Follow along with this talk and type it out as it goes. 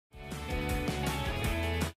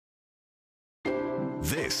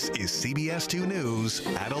This is CBS 2 News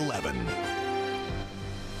at 11.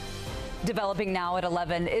 Developing now at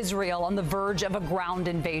 11, Israel on the verge of a ground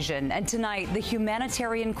invasion. And tonight, the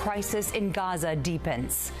humanitarian crisis in Gaza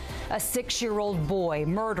deepens. A 6-year-old boy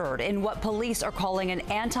murdered in what police are calling an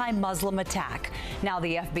anti-Muslim attack. Now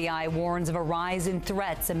the FBI warns of a rise in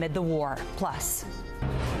threats amid the war. Plus,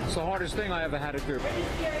 it's the hardest thing I ever had to do.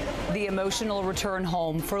 The emotional return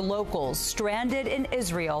home for locals stranded in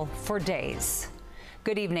Israel for days.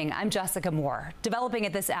 Good evening. I'm Jessica Moore. Developing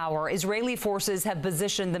at this hour, Israeli forces have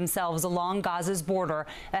positioned themselves along Gaza's border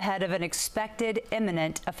ahead of an expected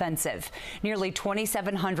imminent offensive. Nearly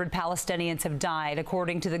 2,700 Palestinians have died,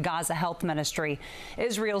 according to the Gaza Health Ministry.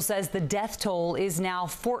 Israel says the death toll is now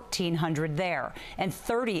 1,400 there, and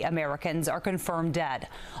 30 Americans are confirmed dead.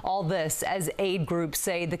 All this as aid groups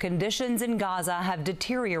say the conditions in Gaza have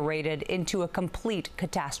deteriorated into a complete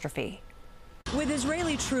catastrophe. With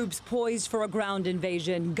Israeli troops poised for a ground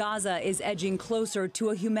invasion, Gaza is edging closer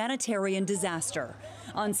to a humanitarian disaster.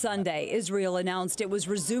 On Sunday, Israel announced it was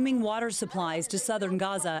resuming water supplies to southern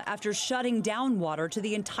Gaza after shutting down water to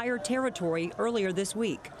the entire territory earlier this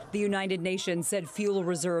week. The United Nations said fuel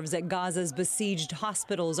reserves at Gaza's besieged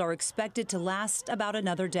hospitals are expected to last about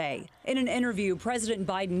another day. In an interview, President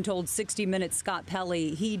Biden told 60 Minutes' Scott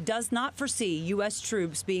Pelley he does not foresee U.S.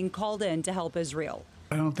 troops being called in to help Israel.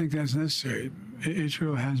 I don't think that's necessary.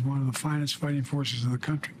 Israel has one of the finest fighting forces in the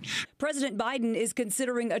country. President Biden is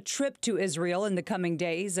considering a trip to Israel in the coming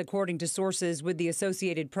days, according to sources with the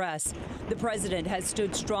Associated Press. The president has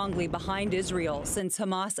stood strongly behind Israel since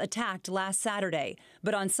Hamas attacked last Saturday.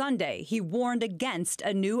 But on Sunday, he warned against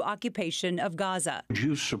a new occupation of Gaza. Do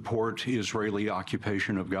you support Israeli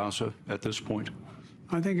occupation of Gaza at this point?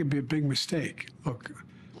 I think it'd be a big mistake. Look,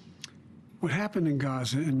 what happened in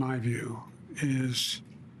Gaza, in my view, is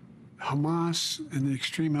Hamas and the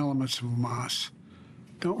extreme elements of Hamas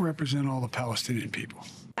don't represent all the Palestinian people.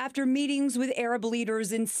 After meetings with Arab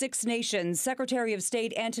leaders in 6 nations, Secretary of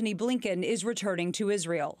State Antony Blinken is returning to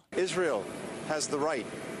Israel. Israel has the right,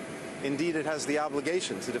 indeed it has the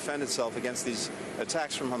obligation, to defend itself against these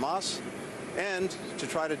attacks from Hamas and to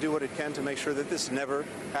try to do what it can to make sure that this never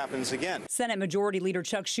happens again. Senate Majority Leader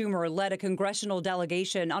Chuck Schumer led a congressional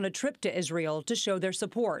delegation on a trip to Israel to show their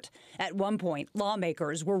support. At one point,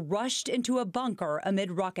 lawmakers were rushed into a bunker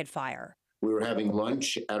amid rocket fire. We were having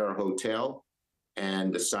lunch at our hotel,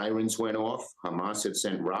 and the sirens went off. Hamas had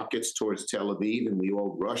sent rockets towards Tel Aviv, and we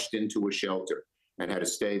all rushed into a shelter and had to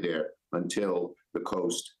stay there until the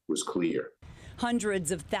coast was clear.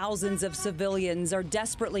 Hundreds of thousands of civilians are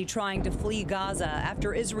desperately trying to flee Gaza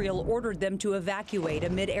after Israel ordered them to evacuate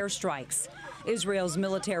amid airstrikes. Israel's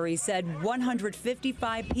military said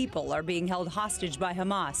 155 people are being held hostage by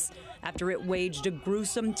Hamas after it waged a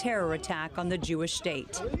gruesome terror attack on the Jewish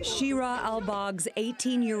state. Shira Albag's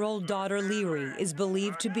 18-year-old daughter Liri is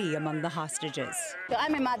believed to be among the hostages.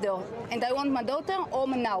 I'm a mother, and I want my daughter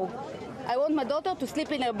home now. I want my daughter to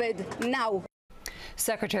sleep in her bed now.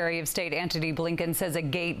 Secretary of State Antony Blinken says a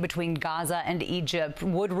gate between Gaza and Egypt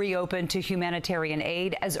would reopen to humanitarian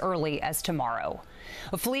aid as early as tomorrow.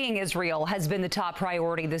 Fleeing Israel has been the top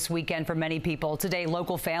priority this weekend for many people. Today,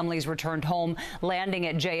 local families returned home, landing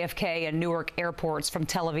at JFK and Newark airports from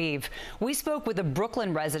Tel Aviv. We spoke with a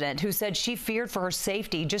Brooklyn resident who said she feared for her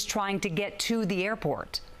safety just trying to get to the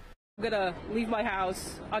airport. I'm going to leave my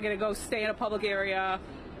house. I'm going to go stay in a public area.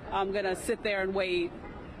 I'm going to sit there and wait.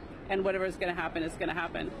 And whatever is going to happen is going to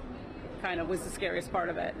happen. Kind of was the scariest part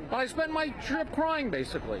of it. I spent my trip crying,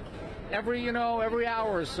 basically. Every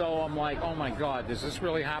hour or so, I'm like, oh my God, is this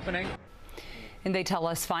really happening? And they tell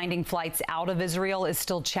us finding flights out of Israel is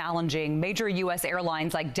still challenging. Major U.S.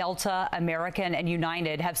 airlines like Delta, American, and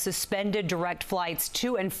United have suspended direct flights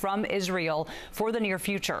to and from Israel for the near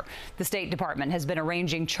future. The State Department has been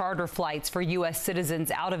arranging charter flights for U.S.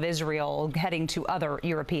 citizens out of Israel heading to other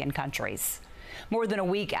European countries. More than a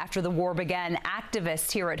week after the war began, activists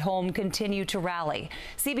here at home continue to rally.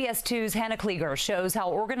 CBS 2's Hannah Klieger shows how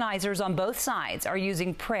organizers on both sides are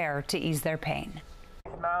using prayer to ease their pain.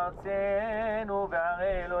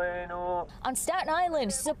 On Staten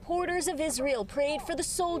Island, supporters of Israel prayed for the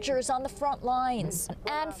soldiers on the front lines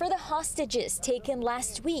and for the hostages taken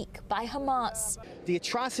last week by Hamas. The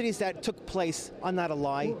atrocities that took place are not a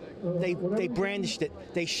lie. They brandished it.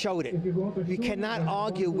 They showed it. You cannot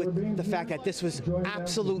argue with the fact that this was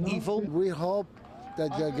absolute evil. We hope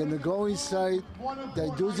that they're going to go inside, they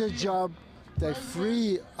do their job, They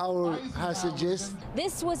free our hostages.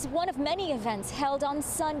 This was one of many events held on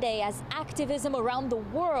Sunday as activism around the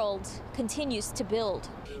world continues to build.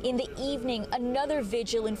 In the evening, another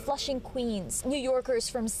vigil in Flushing, Queens. New Yorkers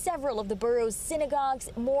from several of the borough's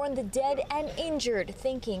synagogues mourn the dead and injured,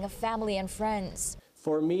 thinking of family and friends.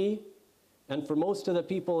 For me, and for most of the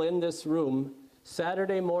people in this room,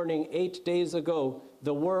 Saturday morning, 8 days ago,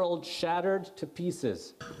 the world shattered to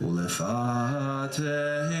pieces.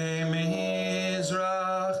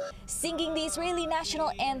 Singing the Israeli national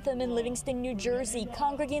anthem in Livingston, New Jersey,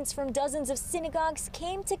 congregants from dozens of synagogues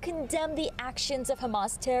came to condemn the actions of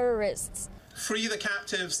Hamas terrorists. Free the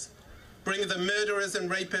captives, bring the murderers and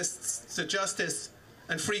rapists to justice,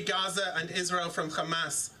 and free Gaza and Israel from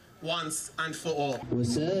Hamas once and for all.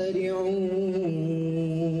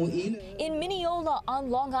 In Mineola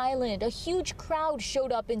on Long Island, a huge crowd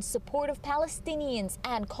showed up in support of Palestinians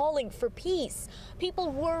and calling for peace.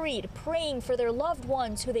 People worried, praying for their loved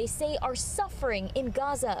ones who they say are suffering in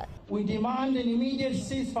Gaza. We demand an immediate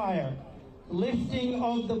ceasefire, lifting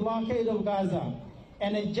of the blockade of Gaza,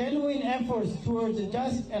 and a genuine effort towards a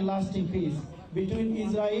just and lasting peace between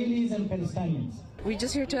Israelis and Palestinians. We're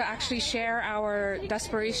just here to actually share our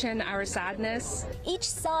desperation, our sadness. Each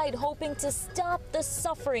side hoping to stop the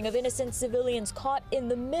suffering of innocent civilians caught in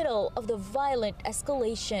the middle of the violent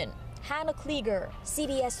escalation. Hannah Klieger,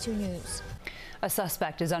 CBS 2 News. A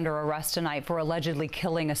suspect is under arrest tonight for allegedly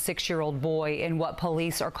killing a 6-year-old boy in what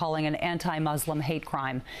police are calling an anti-Muslim hate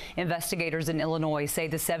crime. Investigators in Illinois say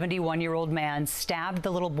the 71-year-old man stabbed the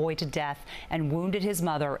little boy to death and wounded his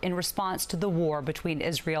mother in response to the war between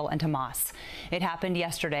Israel and Hamas. It happened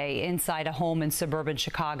yesterday inside a home in suburban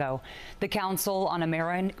Chicago. The Council on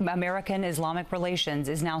American Islamic Relations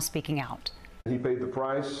is now speaking out. He paid the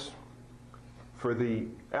price for the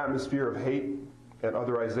atmosphere of hate and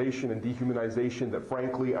otherization and dehumanization that,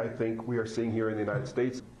 frankly, I think we are seeing here in the United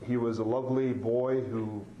States. He was a lovely boy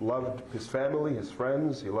who loved his family, his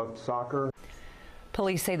friends. He loved soccer.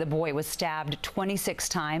 Police say the boy was stabbed 26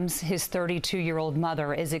 times. His 32-year-old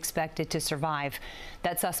mother is expected to survive.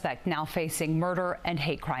 That suspect now facing murder and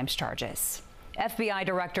hate crimes charges. FBI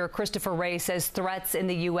Director Christopher Wray says threats in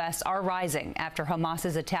the U.S. are rising after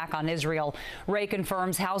Hamas's attack on Israel. Wray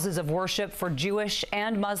confirms houses of worship for Jewish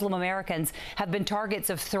and Muslim Americans have been targets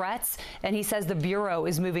of threats, and he says the Bureau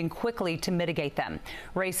is moving quickly to mitigate them.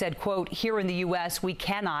 Wray said, quote, "Here in the U.S., we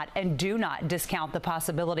cannot and do not discount the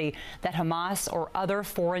possibility that Hamas or other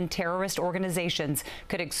foreign terrorist organizations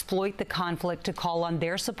could exploit the conflict to call on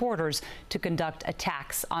their supporters to conduct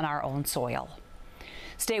attacks on our own soil."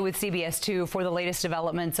 Stay with CBS 2 for the latest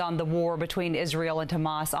developments on the war between Israel and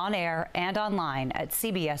Hamas on air and online at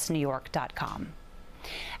cbsnewyork.com.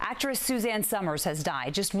 Actress Suzanne Somers has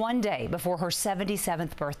died just one day before her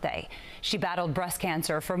 77th birthday. She battled breast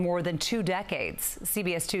cancer for more than 2 decades.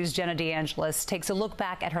 CBS 2's Jenna DeAngelis takes a look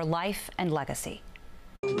back at her life and legacy.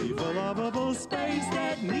 Leave a lovable space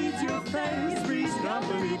that needs your face. Three's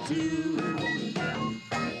Company 2.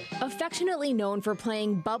 Affectionately known for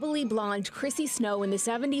playing bubbly blonde Chrissy Snow in the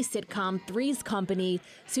 70s sitcom Three's Company,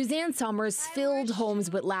 Suzanne Somers filled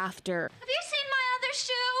homes with laughter. Have you seen my other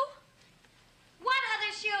shoe? What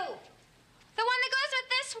other shoe? The one that goes with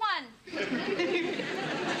this one.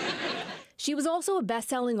 She was also a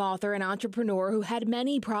best-selling author and entrepreneur who had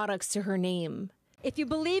many products to her name. If you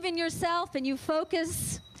believe in yourself and you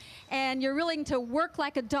focus and you're willing to work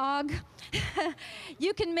like a dog,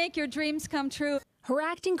 you can make your dreams come true. Her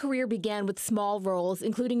acting career began with small roles,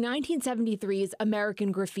 including 1973's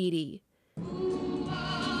American Graffiti. I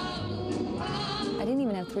didn't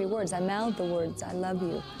even have 3 words. I mouthed the words, "I love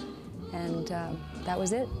you," and that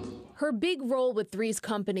was it. Her big role with Three's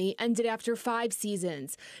Company ended after 5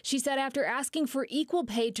 seasons. She said after asking for equal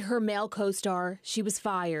pay to her male co-star, she was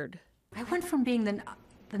fired. I went from being the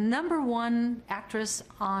 #1 actress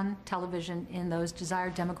on television in those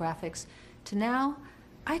desired demographics to now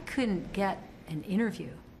I couldn't get an interview.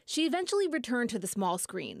 She eventually returned to the small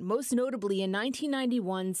screen, most notably in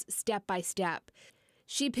 1991's Step by Step.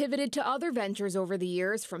 She pivoted to other ventures over the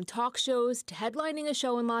years, from talk shows to headlining a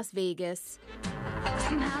show in Las Vegas.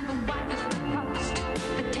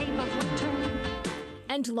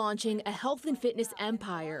 And launching a health and fitness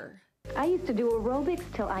empire. I used to do aerobics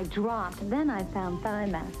till I dropped. Then I found Thigh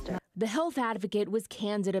Master. The health advocate was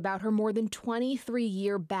candid about her more than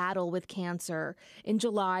 23-year battle with cancer. In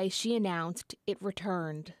July, she announced it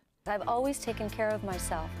returned. I've always taken care of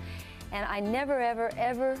myself, and I never, ever,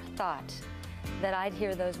 ever thought that I'd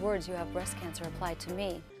hear those words, "You have breast cancer," applied to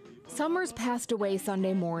me. Summers passed away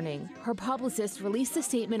Sunday morning. Her publicist released a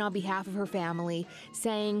statement on behalf of her family,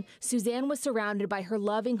 saying Suzanne was surrounded by her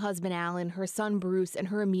loving husband Alan, her son Bruce, and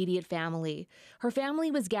her immediate family. Her family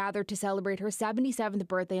was gathered to celebrate her 77th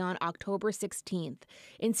birthday on October 16th.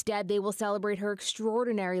 Instead, they will celebrate her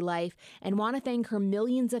extraordinary life and want to thank her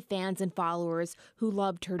millions of fans and followers who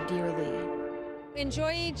loved her dearly.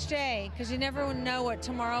 Enjoy each day, because you never know what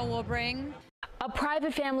tomorrow will bring. A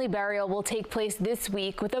private family burial will take place this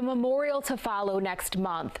week with a memorial to follow next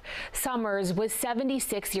month. Summers was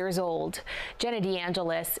 76 years old. Jenna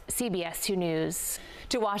DeAngelis, CBS 2 News.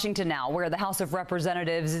 To Washington now, where the House of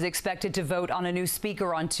Representatives is expected to vote on a new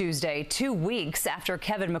speaker on Tuesday, 2 weeks after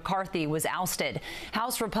Kevin McCarthy was ousted.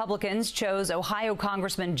 House Republicans chose Ohio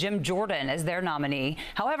Congressman Jim Jordan as their nominee.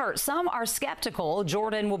 However, some are skeptical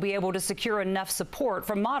Jordan will be able to secure enough support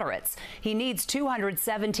from moderates. He needs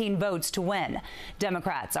 217 votes to win.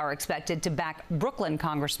 Democrats are expected to back Brooklyn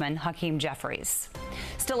Congressman Hakeem Jeffries.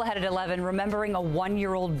 Still ahead at 11, remembering a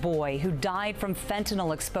 1-year-old boy who died from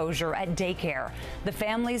fentanyl exposure at daycare. The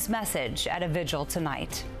family's message at a vigil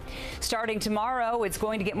tonight. Starting tomorrow, it's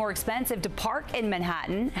going to get more expensive to park in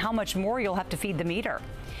Manhattan. How much more you'll have to feed the meter.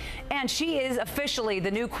 And she is officially the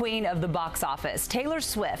new queen of the box office. Taylor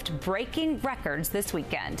Swift breaking records this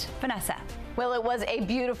weekend. Vanessa. Well, it was a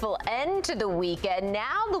beautiful end to the weekend.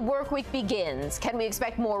 Now the work week begins. Can we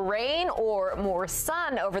expect more rain or more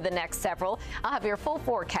sun over the next several? I'll have your full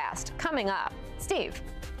forecast coming up. Steve.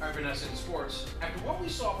 All right, Vanessa, in sports. After what we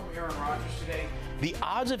saw from Aaron Rodgers today, the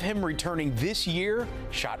odds of him returning this year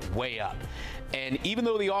shot way up. And even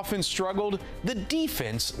though the offense struggled, the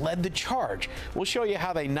defense led the charge. We'll show you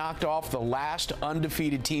how they knocked off the last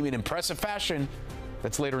undefeated team in impressive fashion.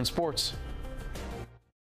 That's later in sports.